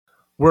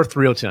We're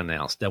thrilled to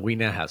announce that we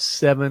now have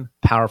 7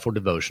 powerful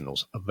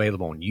devotionals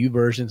available on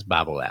YouVersion's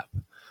Bible app.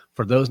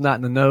 For those not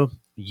in the know,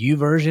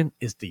 YouVersion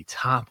is the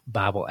top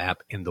Bible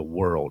app in the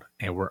world,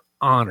 and we're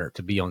honored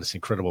to be on this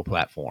incredible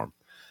platform.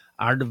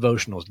 Our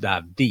devotionals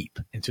dive deep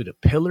into the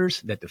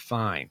pillars that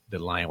define the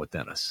lion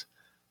within us: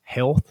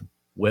 health,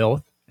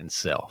 wealth, and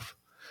self.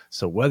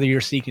 So whether you're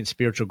seeking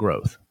spiritual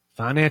growth,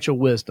 financial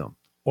wisdom,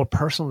 or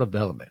personal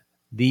development,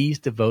 these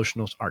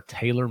devotionals are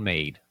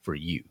tailor-made for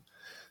you.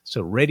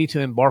 So ready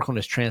to embark on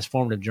this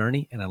transformative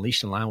journey and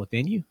unleash the lion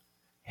within you?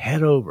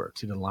 Head over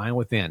to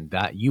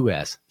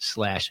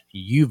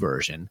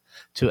thelionwithin.us/YouVersion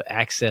to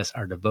access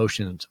our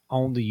devotions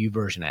on the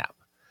YouVersion app.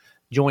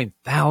 Join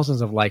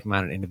thousands of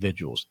like-minded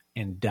individuals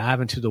and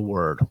dive into the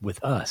Word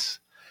with us.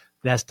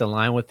 That's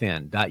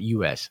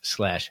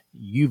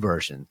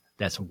thelionwithin.us/YouVersion.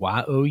 That's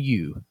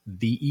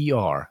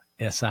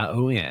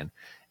YOUVERSION.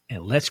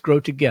 And let's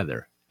grow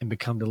together and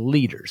become the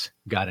leaders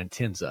God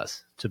intends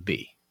us to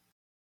be.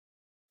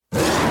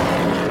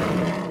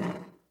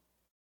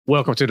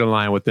 Welcome to The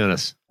Lion Within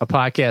Us, a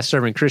podcast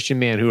serving Christian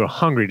men who are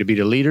hungry to be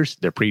the leaders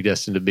they're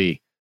predestined to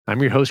be.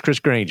 I'm your host, Chris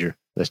Granger.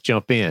 Let's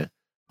jump in.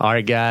 All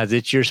right, guys,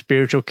 it's your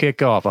spiritual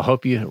kickoff. I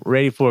hope you're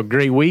ready for a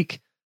great week,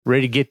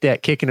 ready to get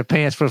that kick in the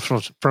pants from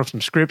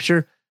some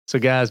scripture. So,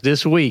 guys,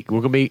 this week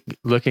we're going to be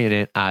looking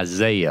at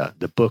Isaiah,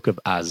 the book of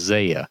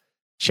Isaiah,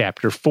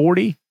 chapter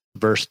 40,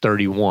 verse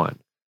 31.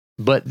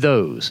 But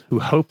those who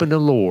hope in the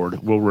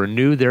Lord will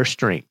renew their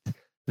strength.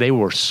 They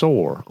will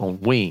soar on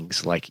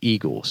wings like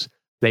eagles.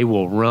 They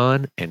will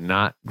run and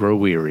not grow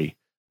weary.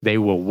 They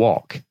will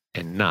walk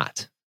and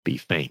not be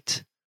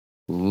faint.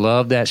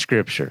 Love that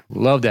scripture.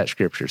 Love that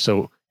scripture.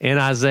 So in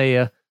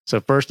Isaiah, so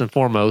first and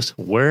foremost,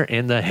 where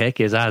in the heck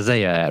is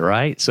Isaiah at,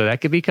 right? So that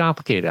could be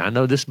complicated. I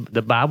know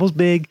the Bible's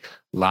big,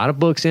 a lot of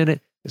books in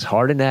it. It's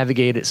hard to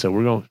navigate it. So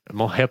I'm going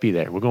to help you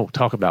there. We're going to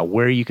talk about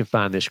where you can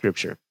find this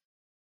scripture.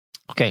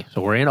 Okay,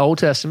 so we're in Old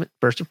Testament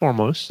first and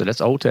foremost. So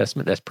that's Old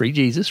Testament. That's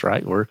pre-Jesus,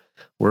 right? We're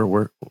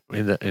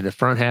in the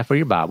front half of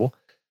your Bible.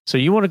 So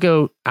you want to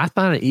go. I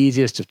find it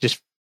easiest to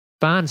just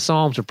find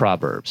Psalms or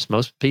Proverbs.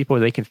 Most people,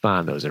 they can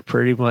find those. They're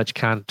pretty much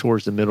kind of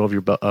towards the middle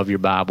of your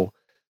Bible.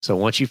 So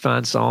once you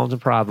find Psalms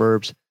and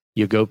Proverbs,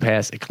 you'll go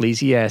past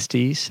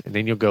Ecclesiastes, and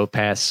then you'll go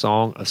past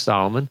Song of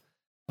Solomon.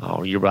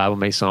 Your Bible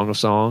may Song of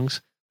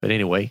Songs, but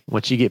anyway,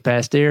 once you get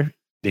past there,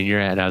 then you're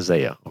at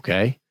Isaiah.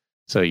 Okay.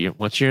 So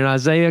once you're in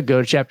Isaiah,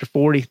 go to chapter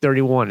 40,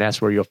 31.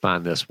 That's where you'll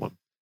find this one.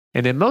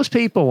 And then most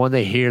people, when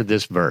they hear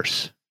this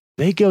verse,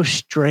 they go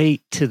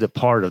straight to the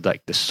part of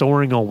like the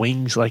soaring on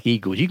wings like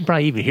eagles. You can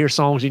probably even hear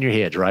songs in your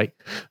heads, right?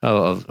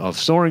 Of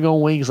soaring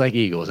on wings like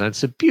eagles. And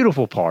it's a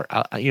beautiful part.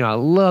 I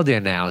love the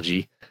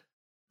analogy.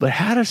 But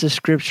how does the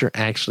scripture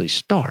actually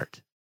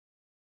start?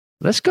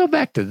 Let's go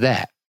back to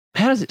that.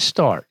 How does it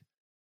start?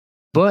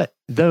 But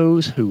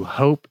those who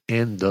hope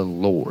in the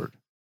Lord.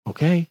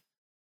 Okay?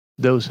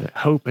 Those who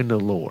hope in the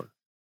Lord.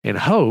 And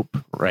hope,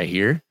 right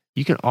here,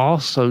 you can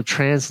also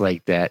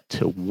translate that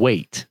to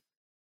wait.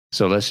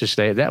 So let's just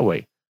say it that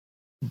way.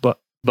 But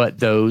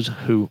those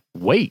who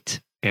wait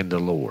in the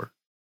Lord.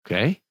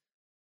 Okay?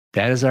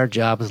 That is our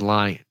job as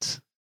lions.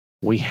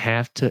 We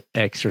have to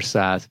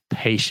exercise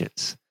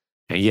patience.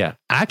 And yeah,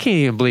 I can't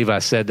even believe I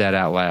said that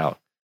out loud.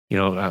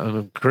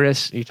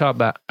 Chris, you talk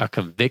about a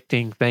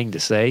convicting thing to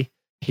say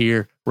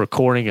here,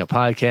 recording a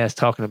podcast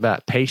talking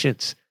about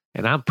patience.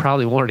 And I'm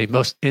probably one of the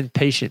most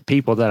impatient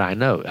people that I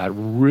know.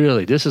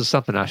 This is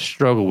something I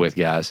struggle with,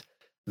 guys.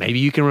 Maybe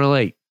you can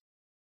relate.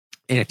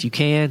 And if you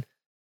can,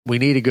 we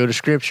need to go to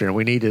scripture, and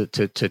we need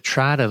to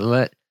try to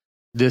let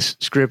this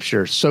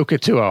scripture soak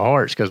into our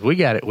hearts, because we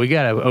got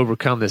to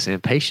overcome this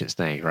impatience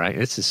thing, right?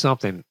 This is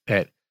something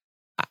that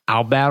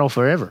I'll battle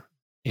forever.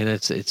 And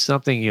it's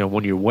something,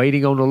 when you're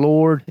waiting on the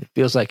Lord, it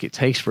feels like it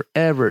takes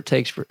forever.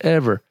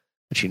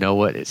 But you know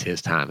what? It's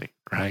His timing,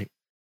 right?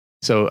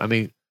 So,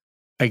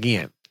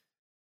 again,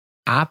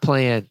 I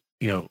plan,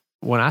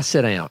 when I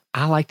sit down,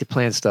 I like to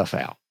plan stuff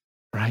out,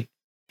 right?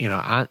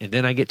 And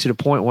then I get to the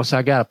point, once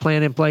I got a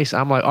plan in place,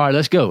 I'm like, all right,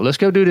 let's go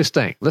do this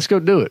thing. Let's go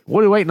do it. What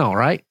are we waiting on,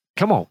 right?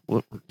 Come on.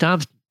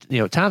 Time's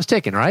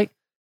ticking, right?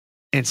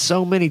 And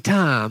so many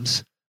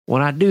times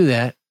when I do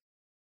that,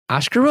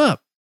 I screw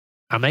up.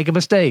 I make a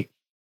mistake.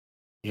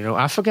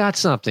 I forgot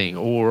something,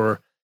 or,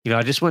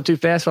 I just went too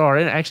fast, or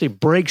I actually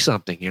break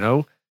something,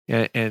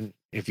 and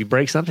if you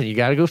break something, you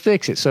got to go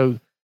fix it. So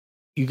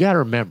you got to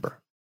remember,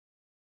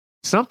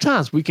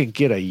 sometimes we can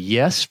get a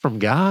yes from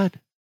God,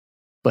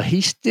 but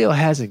He still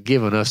hasn't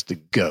given us the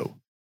go.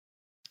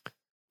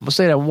 I'm going to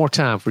say that one more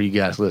time for you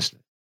guys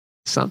listening.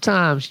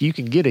 Sometimes you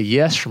can get a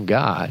yes from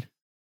God,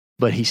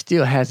 but He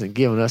still hasn't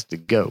given us the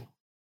go.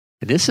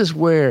 And this is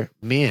where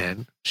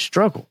men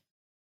struggle,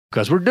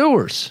 because we're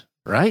doers,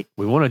 right?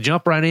 We want to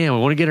jump right in. We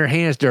want to get our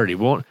hands dirty.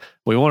 We want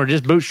to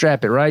just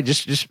bootstrap it, right?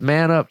 Just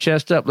man up,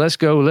 chest up. Let's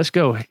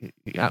go.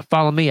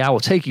 Follow me. I will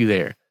take you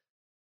there.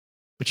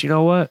 But you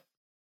know what?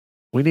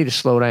 We need to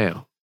slow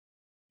down.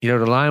 The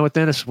lion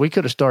within us, we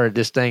could have started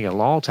this thing a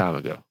long time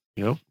ago.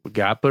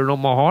 God put it on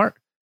my heart.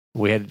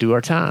 We had to do our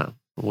time.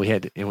 We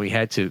had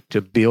to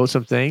build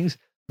some things,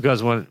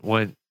 Because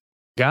when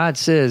God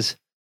says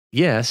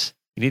yes,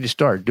 you need to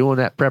start doing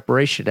that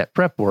preparation, that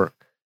prep work.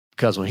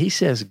 Because when he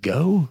says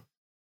go,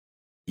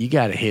 you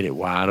got to hit it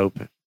wide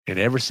open. And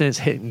ever since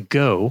hitting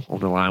go on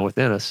the line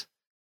within us,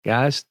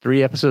 guys,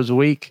 3 episodes a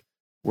week,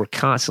 we're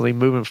constantly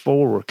moving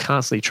forward. We're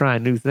constantly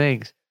trying new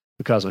things.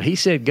 Because when he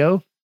said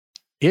go,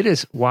 it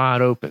is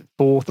wide open,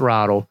 full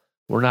throttle.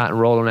 We're not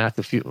rolling out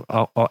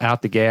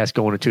the gas,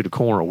 going into the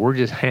corner. We're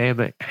just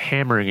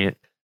hammering it,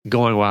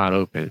 going wide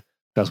open,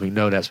 because we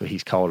know that's what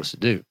he's called us to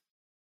do.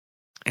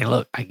 And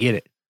look, I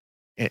get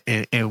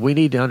it. And we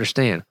need to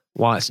understand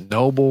why it's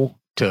noble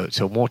to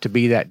want to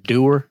be that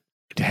doer,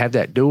 to have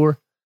that doer,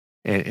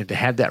 and to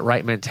have that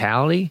right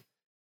mentality.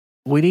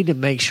 We need to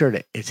make sure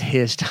that it's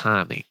his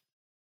timing.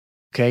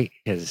 Okay?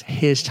 It's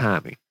his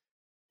timing.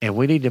 And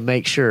we need to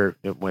make sure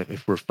that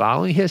if we're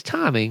following his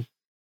timing,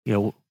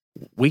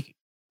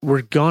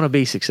 we're going to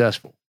be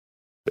successful.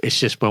 It's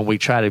just when we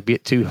try to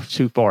get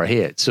too far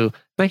ahead. So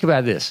think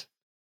about this.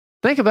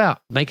 Think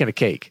about making a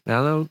cake.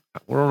 Now, I know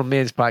we're on a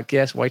men's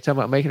podcast. Why are you talking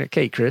about making a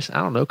cake, Chris? I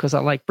don't know, because I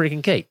like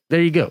freaking cake.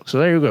 There you go. So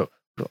there you go.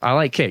 I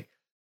like cake.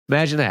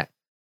 Imagine that.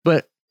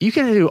 But you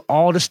can do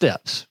all the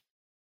steps.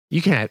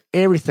 You can have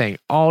everything,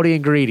 all the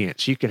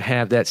ingredients. You can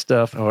have that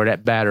stuff, or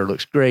that batter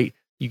looks great.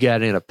 You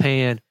got it in a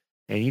pan.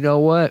 And you know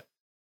what?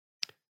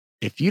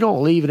 If you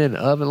don't leave it in the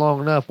oven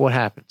long enough, what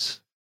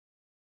happens?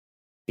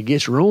 It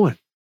gets ruined,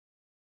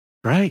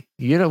 right?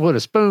 You know, with a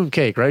spoon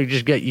cake, right?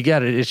 You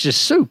got it. It's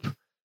just soup,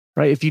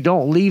 right? If you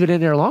don't leave it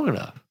in there long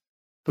enough,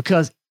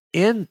 because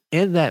in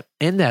that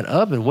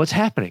oven, what's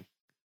happening?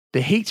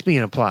 The heat's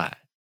being applied,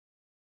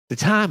 the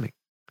timing,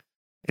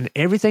 and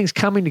everything's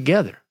coming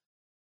together.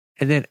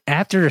 And then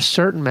after a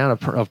certain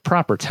amount of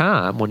proper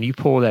time, when you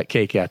pull that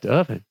cake out the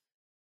oven,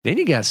 then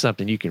you got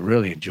something you can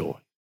really enjoy.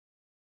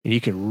 And you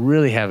can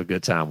really have a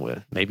good time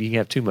with. Maybe you can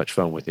have too much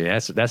fun with it.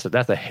 That's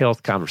a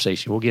health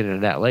conversation. We'll get into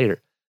that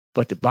later.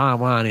 But the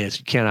bottom line is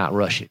you cannot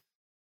rush it.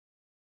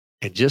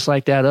 And just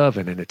like that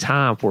oven and the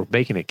time for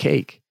baking a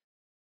cake,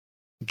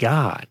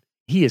 God,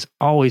 he is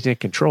always in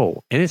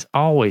control. And it's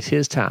always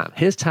his time.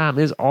 His time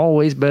is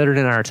always better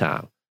than our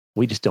time.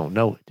 We just don't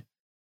know it.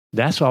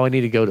 That's why we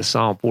need to go to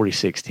Psalm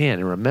 46:10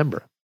 and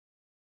remember,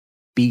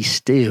 be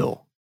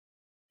still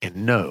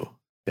and know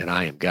that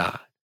I am God.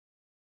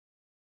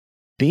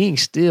 Being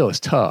still is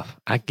tough.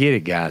 I get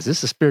it, guys. This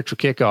is a spiritual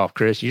kickoff,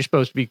 Chris. You're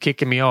supposed to be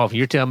kicking me off.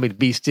 You're telling me to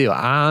be still.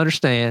 I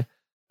understand.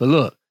 But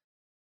look,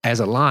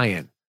 as a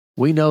lion,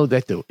 we know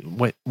that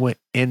when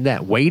in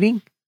that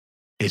waiting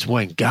is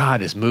when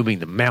God is moving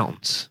the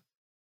mountains.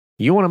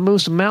 You want to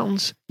move some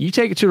mountains? You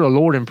take it to the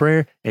Lord in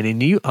prayer, and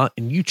then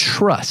you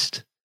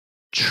trust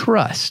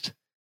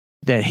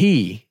that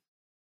he,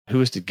 who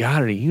is the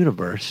God of the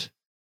universe,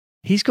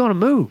 he's going to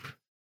move.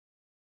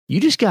 You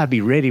just got to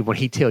be ready when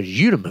he tells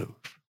you to move.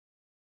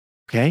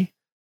 Okay?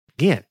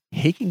 Again,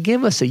 he can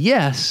give us a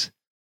yes.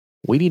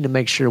 We need to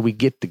make sure we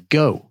get the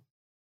go.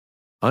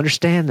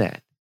 Understand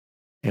that.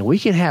 And we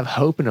can have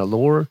hope in the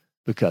Lord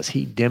because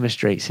he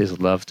demonstrates his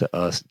love to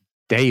us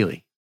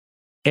daily,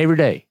 every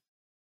day.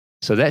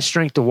 So that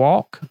strength to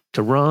walk,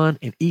 to run,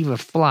 and even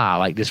fly,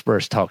 like this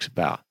verse talks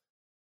about,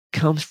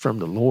 comes from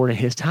the Lord and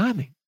his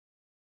timing.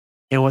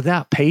 And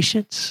without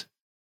patience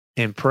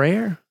and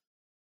prayer,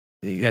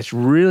 that's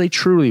really,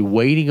 truly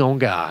waiting on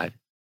God.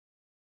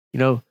 You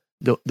know,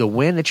 the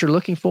win that you're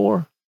looking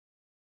for,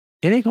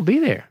 it ain't going to be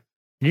there.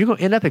 You're going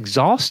to end up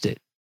exhausted.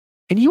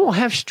 And you won't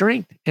have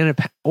strength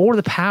or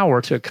the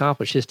power to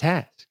accomplish his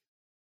task.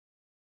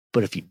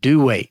 But if you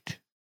do wait,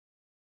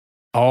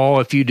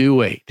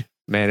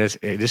 man,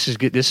 this is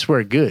good. This is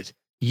where it goes.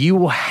 You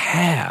will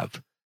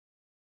have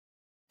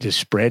to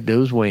spread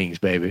those wings,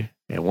 baby.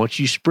 And once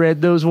you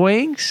spread those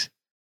wings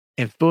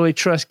and fully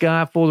trust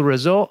God for the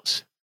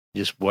results,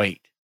 just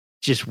wait.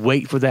 Just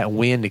wait for that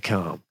wind to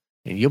come,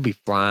 and you'll be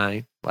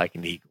flying like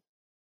an eagle.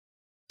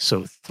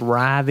 So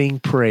thriving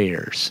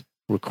prayers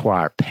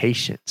require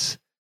patience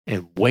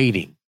and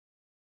waiting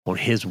on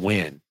his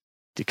wind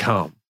to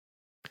come.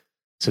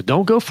 So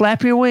don't go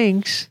flap your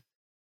wings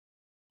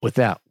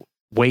without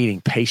waiting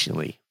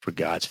patiently for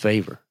God's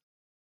favor.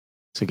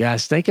 So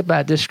guys, think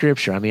about this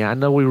scripture. I mean, I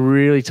know we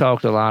really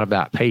talked a lot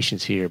about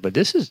patience here, but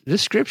this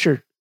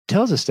scripture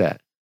tells us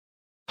that.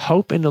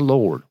 Hope in the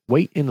Lord,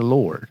 wait in the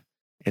Lord,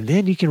 and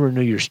then you can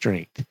renew your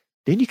strength.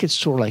 Then you can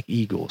soar like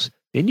eagles.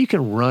 Then you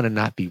can run and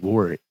not be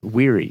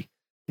weary.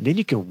 And then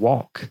you can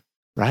walk,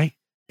 right?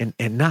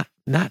 And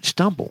not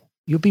stumble.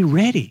 You'll be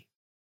ready.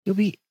 You'll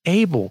be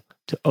able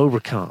to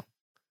overcome.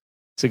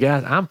 So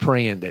guys, I'm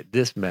praying that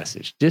this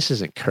message, this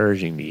is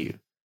encouraging to you.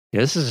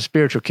 This is a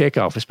spiritual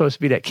kickoff. It's supposed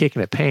to be that kick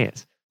in the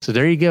pants. So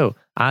there you go.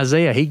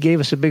 Isaiah, he gave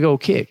us a big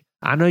old kick.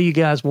 I know you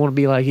guys want to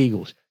be like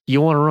eagles.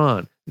 You want to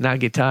run, not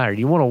get tired.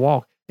 You want to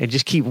walk and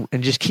just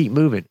keep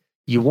moving.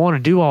 You want to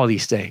do all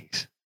these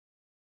things.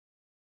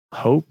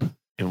 Hope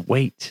and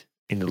wait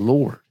in the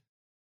Lord.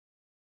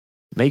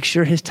 Make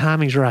sure his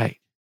timing's right.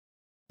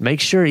 Make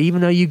sure,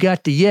 even though you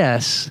got the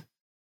yes,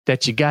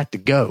 that you got to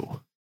go.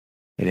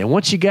 And then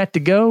once you got to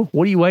go,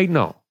 what are you waiting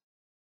on?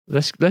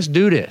 Let's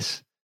do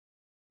this.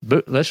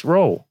 Let's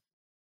roll.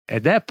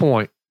 At that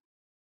point,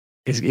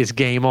 it's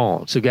game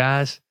on. So,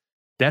 guys,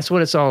 that's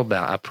what it's all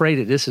about. I pray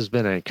that this has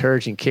been an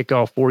encouraging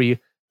kickoff for you.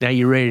 Now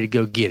you're ready to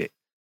go get it.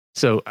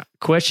 So,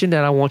 question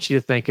that I want you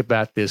to think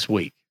about this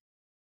week.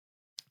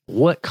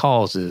 What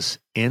causes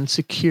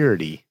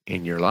insecurity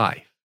in your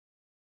life?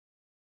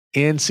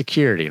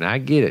 Insecurity. And I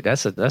get it.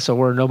 That's a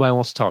word nobody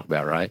wants to talk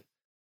about, right?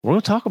 We're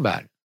going to talk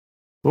about it.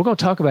 We're going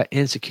to talk about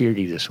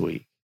insecurity this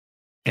week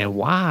and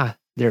why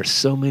there are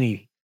so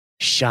many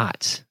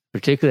shots,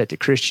 particularly at the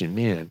Christian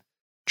men,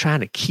 trying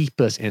to keep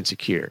us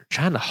insecure,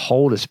 trying to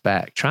hold us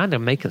back, trying to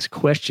make us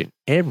question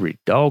every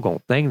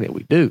doggone thing that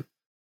we do.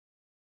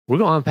 We're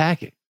going to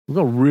unpack it. We're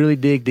going to really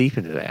dig deep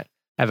into that.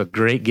 I have a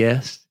great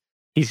guest.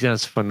 He's done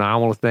some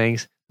phenomenal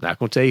things. I'm not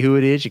going to tell you who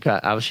it is.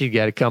 Obviously, you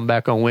got to come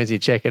back on Wednesday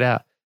and check it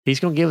out. He's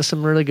going to give us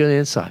some really good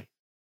insight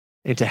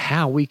into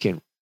how we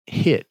can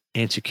hit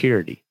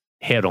insecurity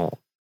head on.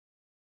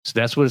 So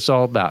that's what it's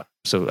all about.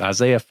 So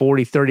Isaiah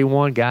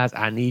 40:31, guys,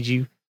 I need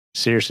you,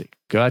 seriously,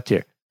 go out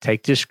there,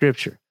 take this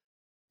scripture,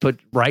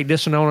 write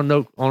this one on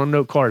a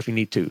note card if you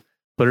need to.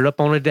 Put it up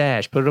on a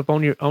dash, put it up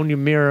on your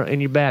mirror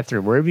in your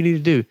bathroom, wherever you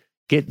need to do.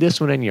 Get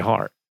this one in your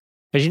heart.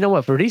 Because you know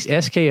what? For these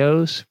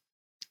SKOs,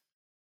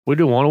 we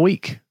do one a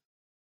week.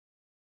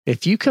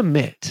 If you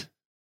commit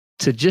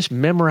to just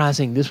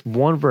memorizing this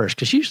one verse,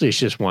 because usually it's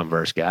just one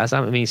verse, guys.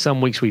 I mean,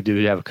 some weeks we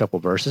do have a couple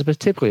verses, but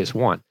typically it's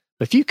one.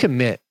 But if you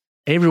commit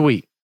every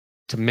week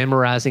to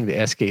memorizing the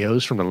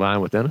SKOs from the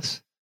line within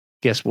us,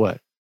 guess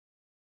what?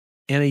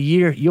 In a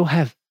year, you'll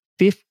have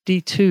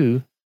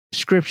 52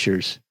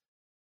 scriptures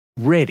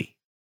ready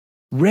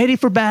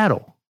for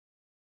battle.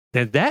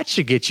 Now that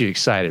should get you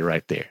excited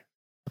right there.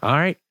 All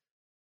right.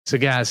 So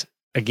guys,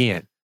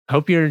 again,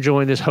 hope you're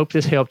enjoying this. Hope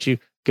this helped you.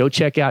 Go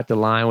check out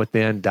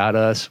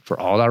thelinewithin.us for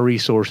all our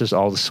resources,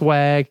 all the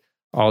swag,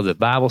 all the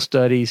Bible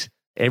studies,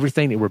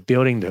 everything that we're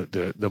building,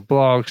 the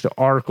blogs, the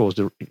articles,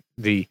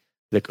 the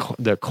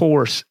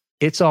course.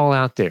 It's all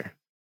out there.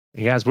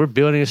 And guys, we're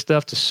building this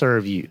stuff to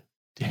serve you,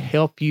 to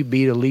help you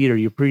be the leader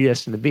you're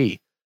predestined to be.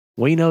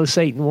 We know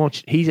Satan wants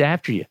you. He's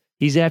after you.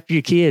 He's after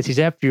your kids. He's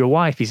after your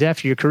wife. He's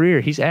after your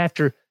career. He's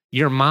after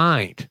your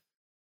mind.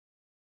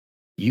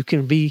 You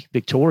can be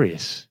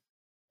victorious.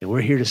 And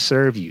we're here to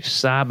serve you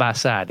side by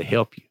side to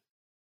help you.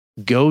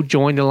 Go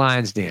join the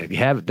Lion's Den. If you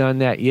haven't done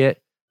that yet,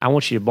 I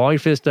want you to ball your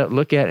fist up,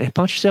 look at it, and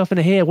punch yourself in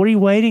the head. What are you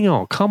waiting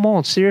on? Come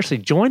on, seriously.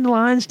 Join the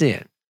Lion's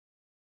Den.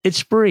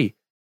 It's free.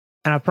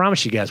 And I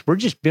promise you guys, we're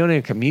just building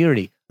a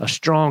community of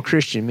strong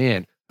Christian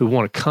men who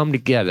want to come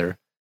together,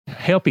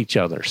 help each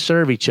other,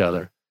 serve each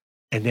other,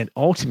 and then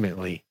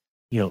ultimately,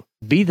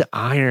 be the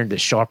iron that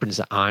sharpens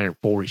the iron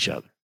for each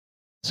other.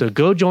 So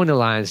go join the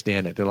Lion's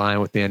Den at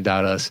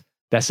thelinewithin.us.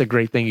 That's a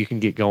great thing you can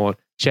get going.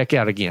 Check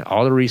out, again,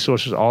 all the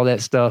resources, all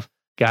that stuff.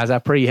 Guys, I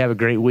pray you have a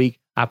great week.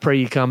 I pray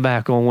you come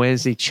back on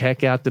Wednesday.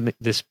 Check out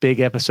this big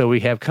episode we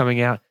have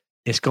coming out.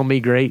 It's going to be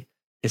great.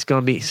 It's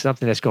going to be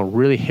something that's going to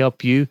really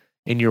help you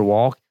in your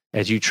walk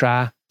as you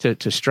try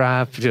to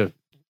strive to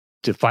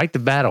fight the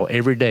battle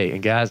every day.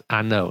 And guys,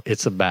 I know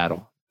it's a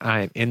battle.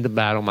 I am in the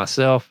battle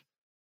myself,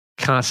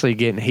 constantly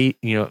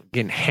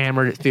getting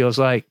hammered, it feels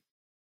like.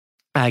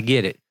 I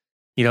get it.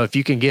 If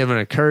you can give an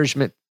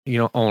encouragement,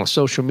 on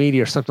social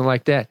media or something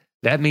like that,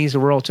 that means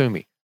the world to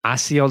me. I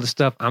see all the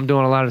stuff. I'm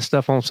doing a lot of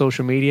stuff on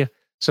social media.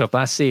 So if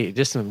I see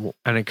just an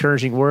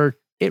encouraging word,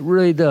 it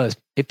really does.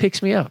 It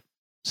picks me up.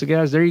 So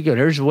guys, there you go.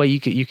 There's a way you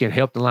can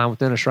help the line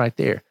within us right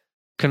there.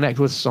 Connect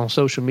with us on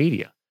social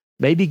media.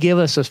 Maybe give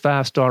us a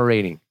 5-star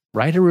rating.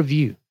 Write a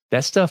review.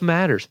 That stuff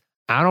matters.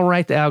 I don't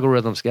write the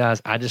algorithms,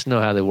 guys. I just know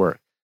how they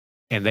work.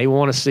 And they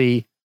want to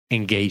see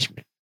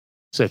engagement.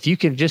 So if you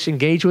can just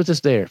engage with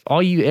us there, if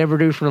all you ever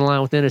do from the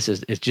line within us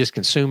is just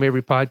consume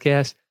every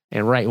podcast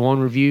and write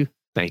one review,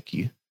 thank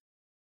you.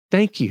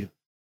 Thank you.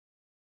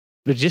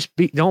 But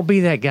don't be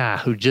that guy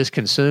who just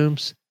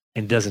consumes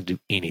and doesn't do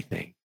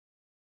anything.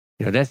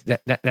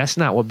 That's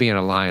not what being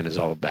a lion is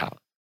all about.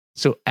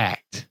 So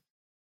act.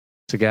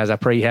 So guys, I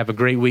pray you have a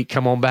great week.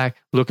 Come on back.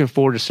 Looking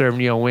forward to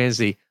serving you on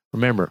Wednesday.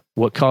 Remember,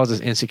 what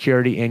causes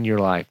insecurity in your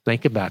life?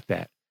 Think about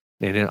that.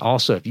 And then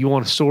also, if you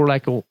want to soar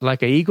like an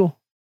eagle,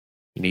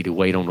 you need to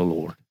wait on the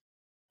Lord.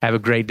 Have a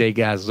great day,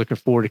 guys. Looking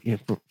forward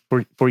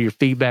for your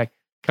feedback.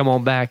 Come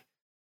on back.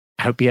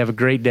 I hope you have a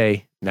great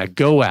day. Now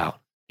go out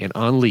and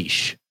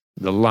unleash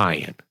the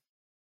lion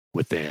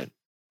within.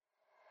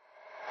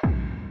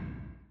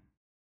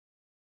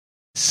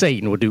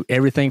 Satan will do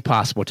everything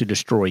possible to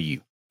destroy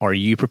you. Are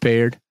you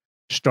prepared?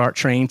 Start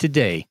training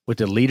today with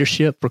the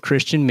Leadership for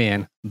Christian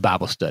Men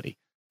Bible Study.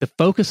 The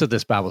focus of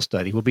this Bible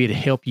study will be to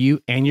help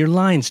you and your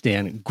Lion's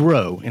Den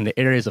grow in the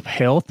areas of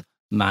health,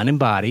 mind and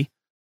body,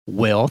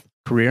 wealth,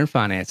 career and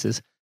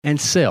finances, and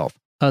self,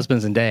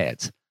 husbands and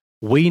dads.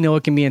 We know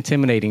it can be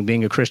intimidating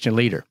being a Christian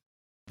leader.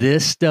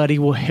 This study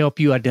will help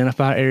you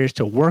identify areas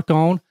to work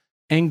on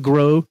and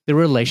grow the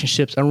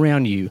relationships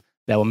around you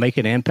that will make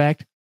an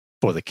impact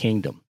for the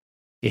kingdom.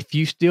 If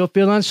you still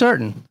feel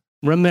uncertain,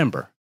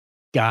 remember,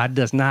 God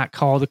does not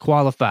call the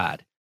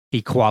qualified.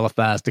 He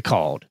qualifies the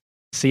called.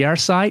 See our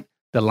site,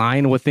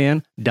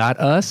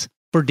 thelionwithin.us,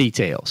 for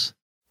details.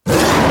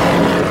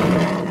 you.